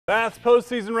Bath's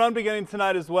postseason run beginning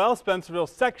tonight as well. Spencerville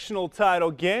sectional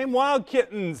title game. Wild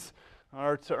Kittens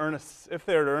are to earn if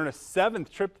they are to earn a 7th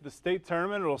trip to the state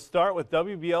tournament. It'll start with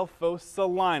WBL foe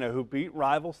Celina, who beat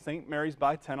rival St. Mary's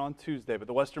by 10 on Tuesday. But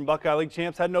the Western Buckeye League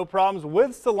champs had no problems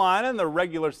with Celina in the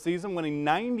regular season, winning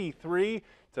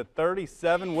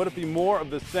 93-37. Would it be more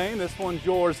of the same? This one's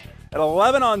yours at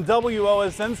 11 on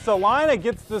WOSN. Celina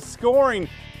gets the scoring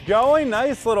going.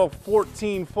 Nice little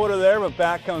 14-footer there, but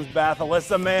back comes Bath.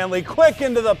 Alyssa Manley quick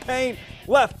into the paint.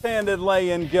 Left-handed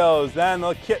lay-in goes. Then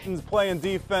the Kittens playing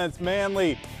defense.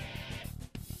 Manley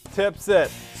tips it,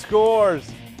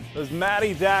 scores. There's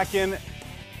Maddie Dakin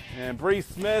and Bree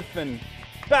Smith, and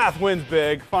Bath wins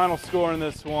big. Final score in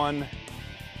this one,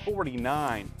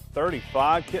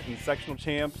 49-35. Kittens sectional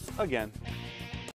champs again.